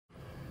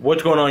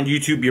What's going on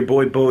YouTube? Your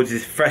boy Boz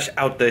is fresh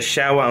out the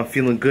shower. I'm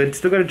feeling good.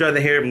 Still gotta dry the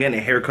hair. I'm getting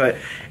a haircut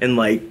in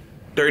like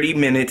 30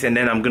 minutes and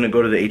then I'm gonna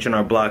go to the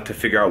H&R Block to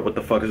figure out what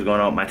the fuck is going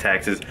on with my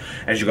taxes.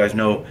 As you guys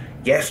know,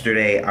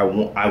 yesterday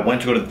I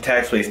went to go to the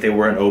tax place. They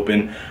weren't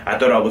open. I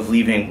thought I was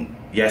leaving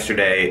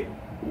yesterday.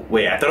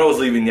 Wait, I thought I was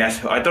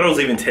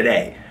leaving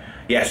today.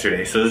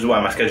 Yesterday. So this is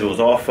why my schedule was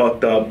all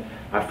fucked up.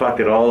 I fucked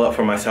it all up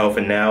for myself,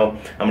 and now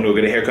I'm gonna go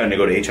get a haircut and then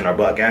go to H&R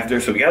Block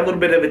after. So we got a little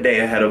bit of a day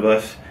ahead of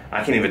us.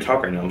 I can't even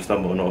talk right now. I'm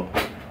stumbling all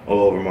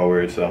over my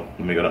words. So let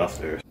me go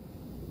downstairs.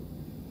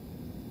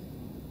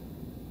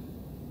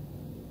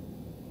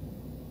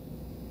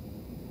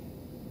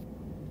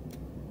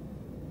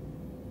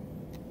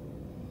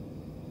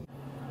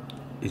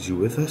 Is you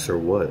with us or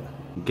what?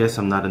 Guess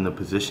I'm not in the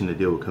position to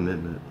deal with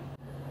commitment.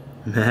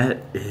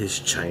 That is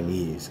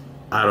Chinese.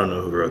 I don't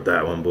know who wrote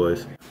that one,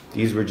 boys.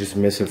 These were just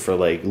missing for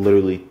like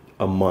literally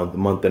a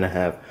month and a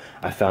half.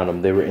 I found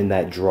them. They were in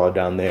that drawer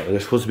down there. They're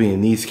supposed to be in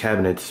these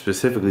cabinets,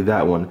 specifically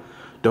that one.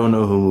 Don't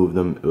know who moved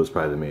them. It was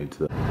probably the maid.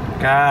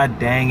 God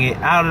dang it.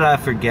 How did I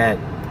forget?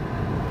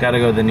 Gotta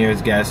go to the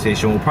nearest gas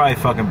station. We'll probably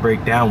fucking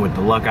break down with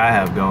the luck I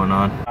have going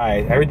on.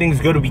 Alright, everything's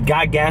good. We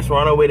got gas. We're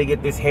on our way to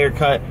get this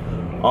haircut.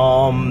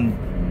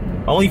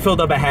 I only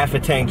filled up a half a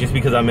tank just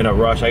because I'm in a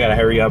rush. I gotta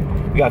hurry up.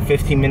 We got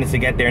 15 minutes to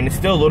get there, and it's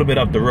still a little bit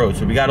up the road,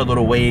 so we got a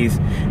little ways.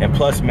 And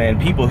plus,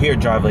 man, people here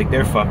drive like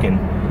they're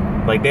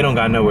fucking, like they don't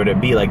got nowhere to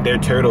be, like they're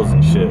turtles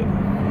and shit.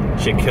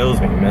 Shit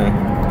kills me,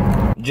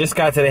 man. Just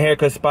got to the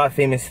haircut spot,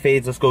 Famous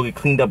Fades. Let's go get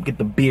cleaned up, get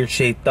the beard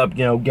shaped up,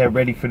 you know, get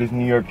ready for this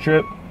New York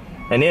trip.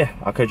 And yeah,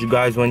 I'll catch you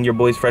guys when your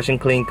boy's fresh and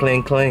clean.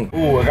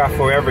 Ooh, I got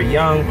Forever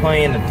Young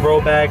playing the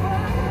throwback.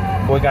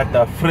 Boy got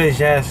the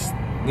fresh ass.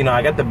 You know,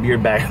 I got the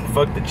beard back.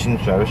 Fuck the chin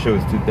strap. That shit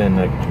was too thin.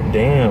 Like,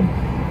 damn.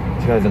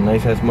 This guy's a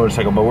nice ass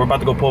motorcycle. But we're about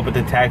to go pull up at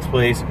the tax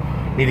place.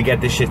 Need to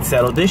get this shit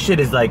settled. This shit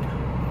is like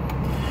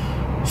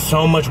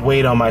so much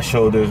weight on my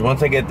shoulders.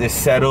 Once I get this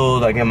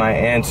settled, I get my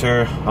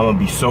answer, I'm gonna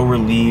be so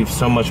relieved,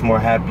 so much more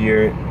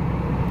happier.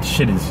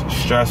 Shit is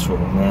stressful,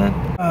 man.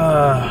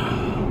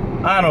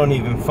 I don't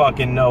even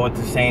fucking know what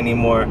to say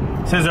anymore.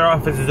 Says our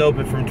office is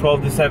open from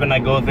 12 to 7. I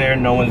go there,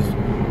 no one's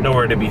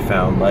nowhere to be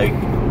found. Like,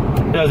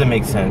 it doesn't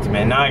make sense,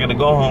 man. Now I gotta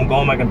go home, go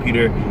on my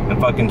computer, and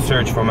fucking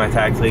search for my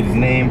tax lady's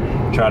name,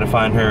 try to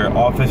find her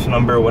office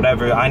number,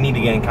 whatever. I need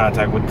to get in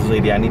contact with this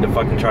lady. I need to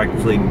fucking track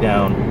this lady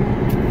down.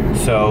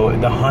 So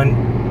the hunt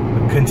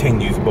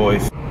continues,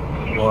 boys.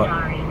 What?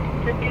 Sorry,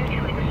 but due to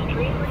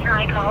extremely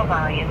high call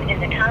volume in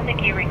the time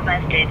that you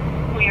requested,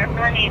 we are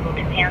unable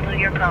to handle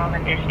your call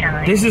at this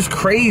time. This is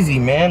crazy,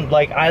 man.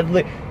 Like,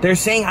 they're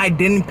saying I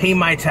didn't pay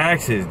my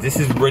taxes. This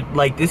is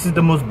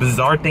the most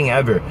bizarre thing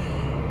ever.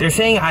 They're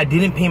saying I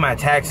didn't pay my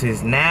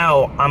taxes.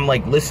 Now I'm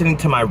like listening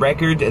to my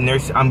records and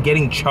I'm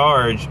getting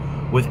charged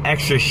with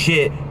extra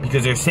shit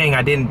because they're saying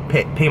I didn't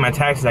pay my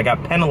taxes. I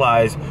got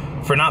penalized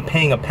for not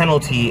paying a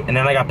penalty, and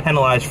then I got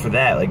penalized for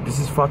that. Like, this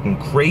is fucking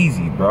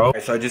crazy, bro.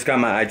 So I just got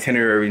my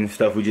itinerary and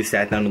stuff. We just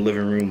sat down in the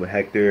living room with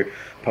Hector,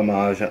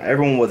 Pamaj.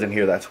 Everyone wasn't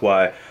here, that's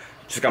why.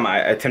 Just got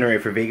my itinerary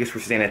for Vegas.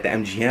 We're staying at the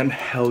MGM.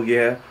 Hell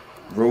yeah.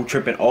 Road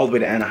tripping all the way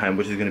to Anaheim,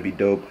 which is gonna be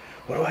dope.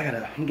 What do I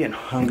gotta? I'm getting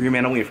hungry,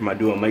 man. I'm waiting for my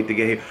duo Mike to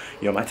get here.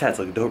 Yo, my tats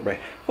look dope, right?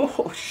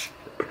 Oh shit.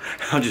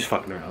 I'm just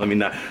fucking around. Let me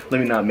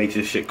not make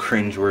this shit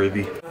cringe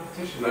worthy.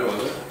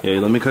 Yeah,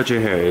 let me cut your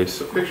hair,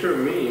 Ace. A picture of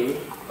me.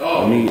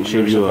 Oh, let me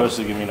shave you up. Supposed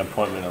to give me an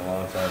appointment a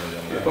long time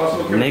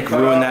ago. Nick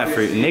ruined that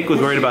for you. Nick was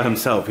worried about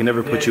himself. He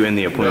never put you in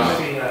the appointment.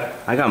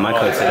 I got my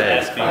cut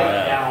today.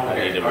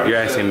 You're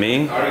asking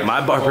me?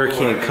 My barber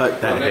can't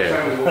cut that hair.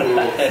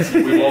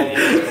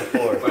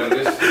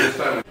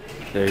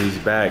 There, he's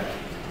back.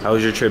 How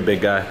was your trip,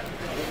 big guy?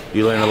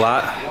 You learned a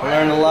lot? I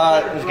learned a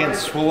lot. I was getting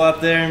swole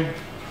up there.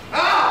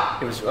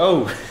 It was,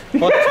 oh.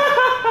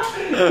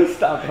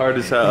 Stop hard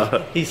as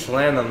hell. He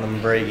slammed on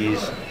them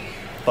brakies.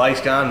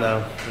 Bike's gone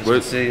though. As you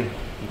can see,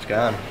 it's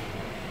gone.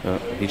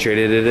 He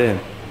traded it in.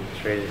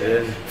 Traded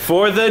it in.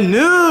 For the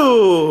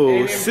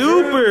new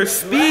Super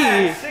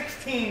Speed.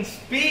 16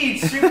 speed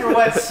Super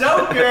Wet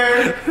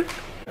Soaker.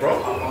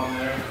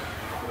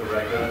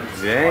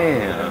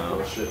 Damn.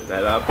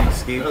 That Optic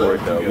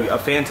skateboard though. A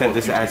fan sent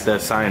this at the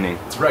signing.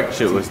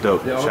 Shit was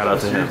dope. Shout out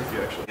to him.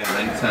 Yeah,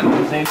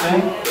 9010. Same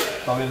thing?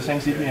 Probably the same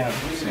CPM.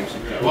 Same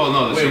CPM. Well,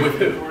 no, the same. With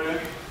who?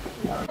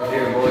 You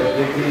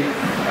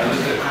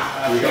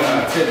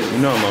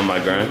know I'm on my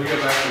grind.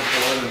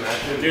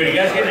 Dude, you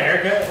guys getting a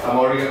haircut? I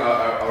already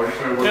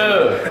started working.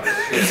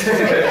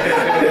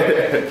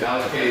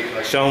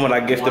 Dude. Show him what I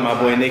gifted my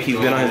boy Nick. He's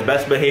been on his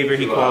best behavior.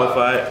 He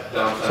qualified.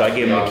 So I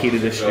gave him the key to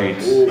the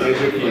streets.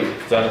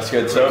 That's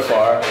good so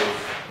far.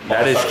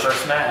 That is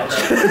first match.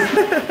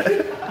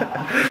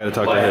 Gotta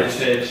talk to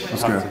Hitch.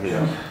 Let's go.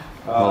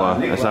 Hold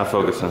on, it's not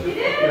focusing.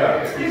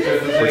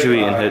 What you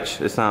eating,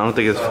 Hitch? It's not. I don't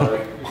think it's.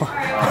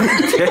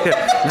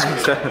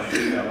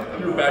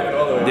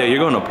 Yeah, you're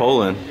going to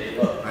Poland.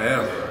 I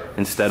am.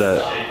 Instead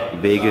of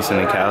Vegas and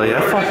then Cali.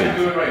 That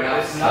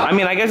fucking. I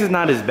mean, I guess it's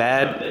not as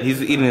bad.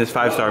 He's eating his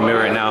 5-star meal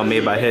right now,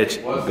 made by Hitch.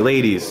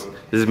 Ladies,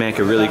 this man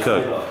could really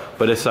cook,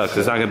 but it sucks.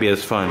 It's not gonna be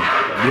as fun.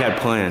 We had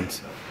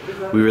plans.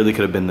 We really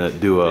could have been the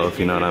duo, if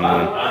you know what I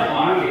mean.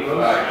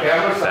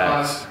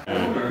 Facts.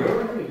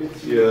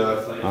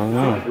 Yeah. I don't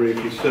know.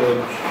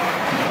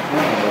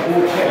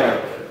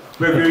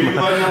 Baby, are you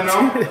letting them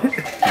know?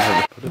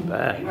 Put it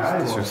back.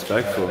 It's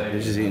disrespectful. They're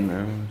just eating their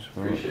own.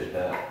 Appreciate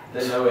that.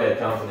 Didn't know we had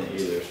company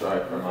either.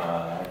 Sorry for my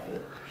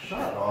outfit.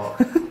 Shut up.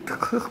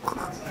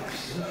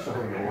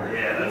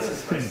 Yeah, that's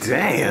just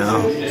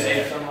Damn. You just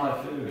ate some of my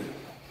food.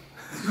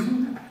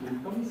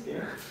 Don't be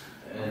scared.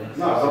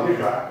 No, don't be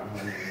dry.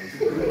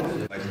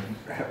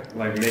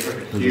 Like make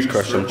like a I just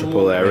crushed some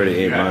Chipotle. I already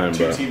ate mine,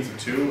 two bro. teams of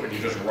two, and you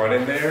just run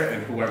in there,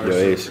 and whoever. Yo,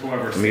 Ace,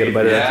 let me get a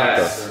bite of that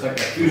taco.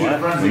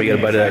 Let me get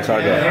a bite of that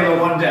taco.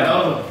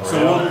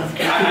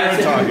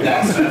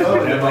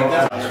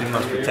 We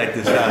must protect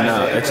this guy.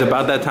 No, it's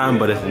about that time,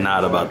 but it's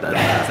not about that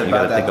time. You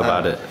gotta think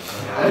about it.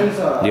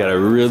 You gotta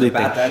really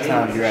think. About that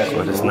time, you're asking.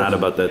 But it's not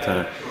about that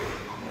time.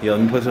 Yo,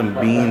 let me put some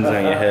beans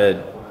on your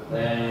head.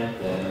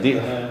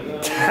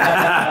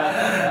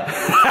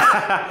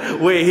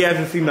 Wait, he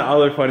hasn't seen the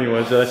other funny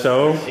one. Should I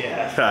show him?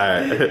 Yeah.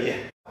 Alright.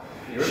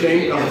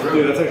 Dude,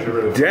 that's actually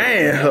really.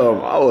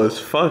 Damn, I was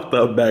fucked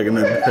up back in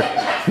the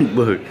day.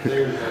 Look.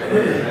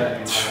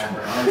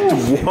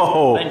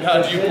 Whoa. Thank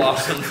God you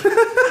blossomed.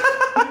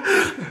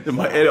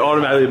 It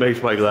automatically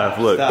makes Mike laugh.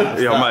 Look.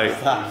 Yo, Mike.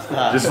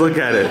 Just look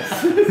at it.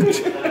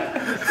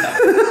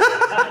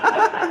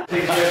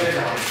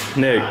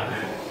 Nick.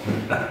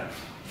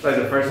 Like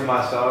the first time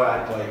I saw it,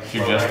 I like. You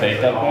just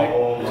take that back?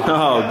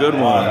 Oh, good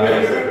one.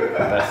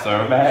 That's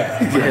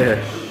throwback. Yeah.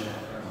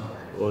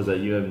 What was that,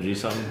 UMG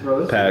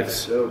something?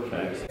 Packs.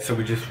 So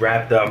we just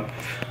wrapped up.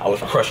 I was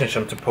crushing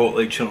some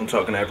Chipotle, chilling,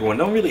 talking to everyone.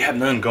 Don't really have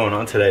nothing going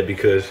on today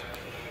because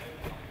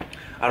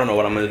I don't know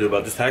what I'm gonna do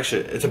about this tax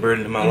shit. It's a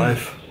burden in my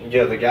life.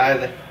 Yeah, the guy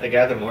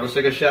at the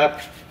motorcycle shop,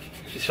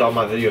 he saw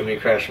my video of me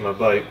crashing my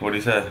bike. What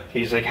he say?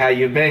 He's like, "How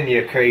you been,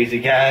 you crazy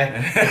guy?"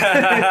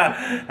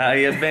 How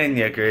you been,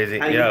 you crazy?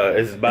 Yo,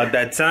 it's about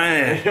that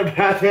time.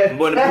 About that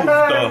What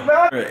time,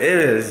 bro. it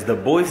is. The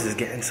boys is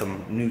getting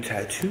some new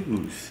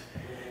tattoos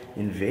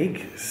in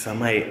Vegas. I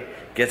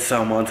might get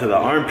some onto the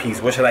arm piece.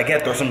 What should I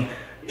get? Throw some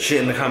shit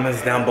in the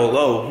comments down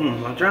below.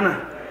 I'm trying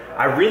to.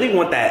 I really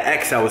want that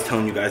X I was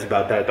telling you guys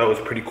about. That was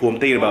pretty cool. I'm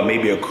thinking about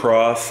maybe a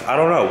cross. I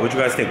don't know. What you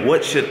guys think?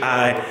 What should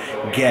I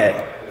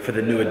get for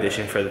the new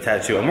edition for the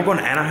tattoo? And we're going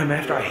to Anaheim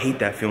after. I hate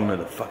that feeling of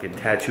the fucking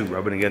tattoo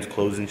rubbing against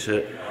clothes and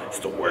shit. It's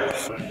the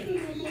worst.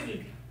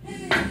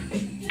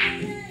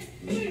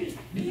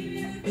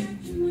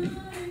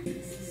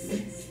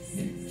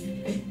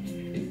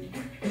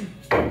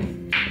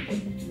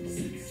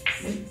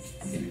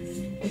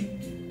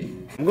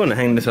 I'm going to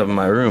hang this up in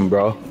my room,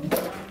 bro.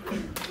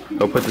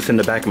 Go put this in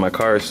the back of my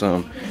car or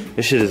something.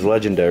 This shit is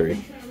legendary.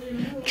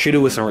 Treat it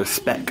with some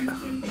respect.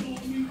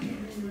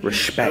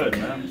 Respect.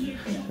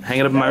 Hang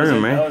it up in my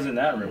room, right? That was in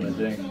that room, I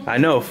think. I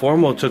know,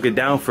 Formal took it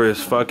down for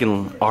his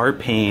fucking art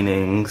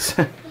paintings.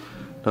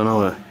 Don't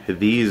know what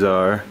these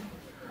are.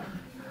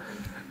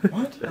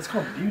 What? That's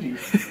called beauty.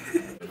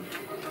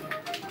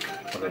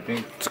 But I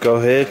think Let's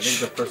go, Hitch.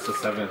 the first to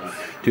 7.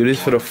 Do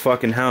this for the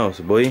fucking house,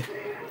 boy.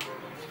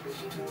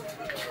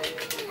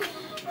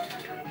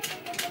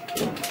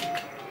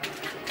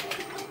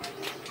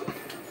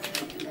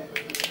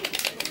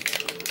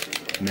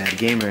 Mad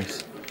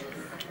gamers.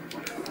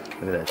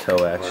 Look at that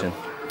toe action.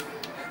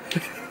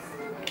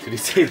 Did he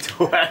say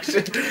toe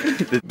action?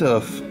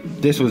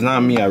 This was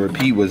not me. I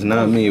repeat, was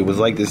not me. It was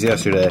like this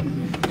yesterday,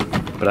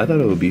 but I thought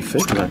it would be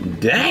fit.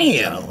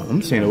 Damn,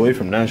 I'm staying away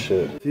from that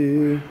shit.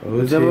 OT.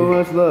 OT.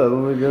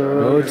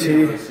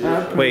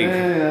 Wait.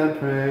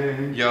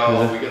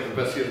 Yo, we got the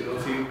best kids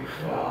OT.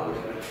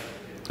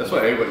 That's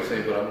what everybody's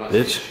saying, but I'm not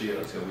saying Bitch. shit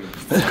until we.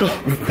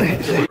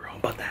 Bro, I'm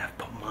about to have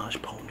Pamaj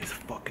pulling his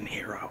fucking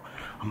hair out.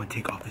 I'm gonna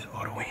take off his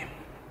auto aim.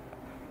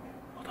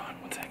 Hold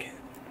on 1 second.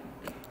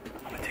 I'm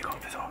gonna take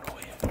off his auto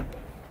aim.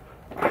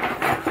 We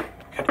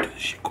gotta do this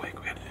shit quick.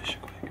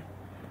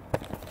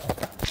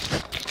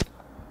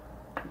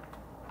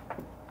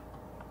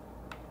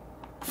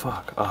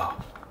 Fuck.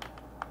 Oh.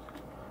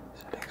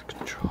 Settings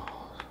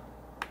controls.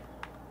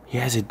 He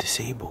has it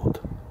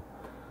disabled.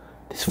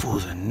 This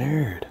fool's a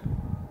nerd.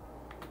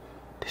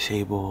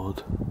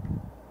 Disabled.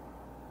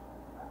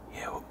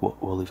 Yeah,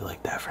 we'll leave it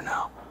like that for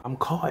now. I'm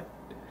caught.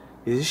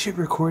 Is this shit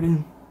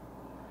recording?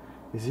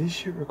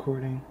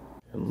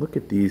 And look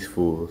at these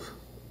fools.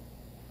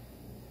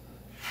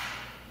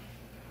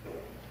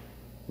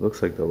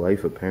 Looks like the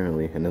life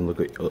apparently. And then look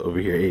at over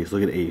here, Ace.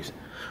 Look at Ace.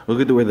 Look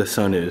at where the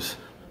sun is.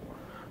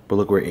 But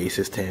look where Ace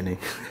is standing.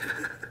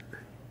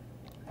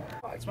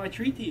 It's my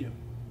treat to you.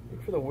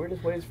 Look for the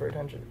weirdest ways for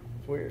attention.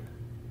 It's weird.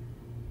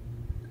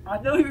 I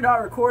know you're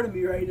not recording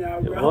me right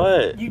now, bro.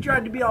 What? You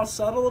tried to be all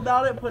subtle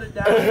about it, put it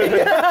down.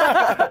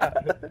 I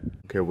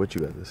don't care what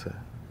you got to say.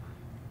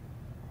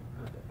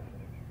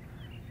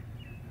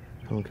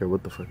 I don't care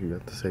what the fuck you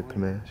got to say,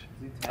 Pamaj.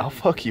 I'll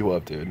fuck you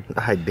up, dude.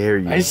 I dare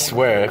you. I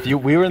swear, if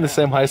we were in the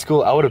same high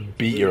school, I would have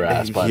beat your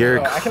ass by You're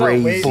now.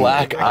 crazy.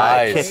 Black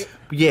eyes.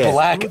 Yeah.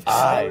 Black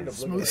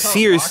eyes.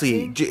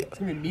 Seriously. It's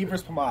gonna be me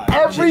versus Pamaj.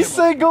 Every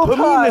single Put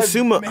me in time. the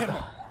sumo.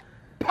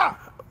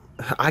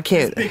 I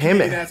can't.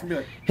 Him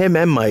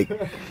and Mike.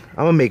 I'm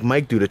gonna make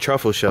Mike do the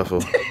truffle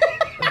shuffle.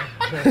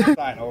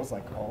 I was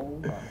like, oh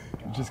my God.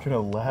 You're just gonna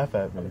laugh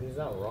at me. He's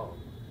not wrong.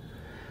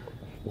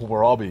 Well,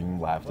 we're all being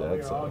laughed at.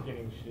 We're So. all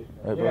getting shit.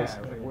 Right, Yeah, boys?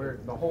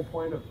 like the whole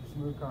point of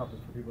smooth comp is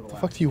for people to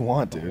laugh. What the fuck do you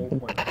want, dude? The whole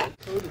point.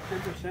 So the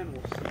 10%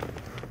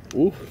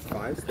 will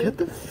see. Ooh. Get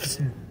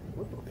the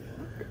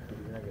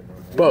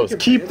Bose,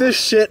 keep this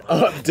shit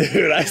up,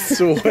 dude. I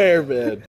swear, man.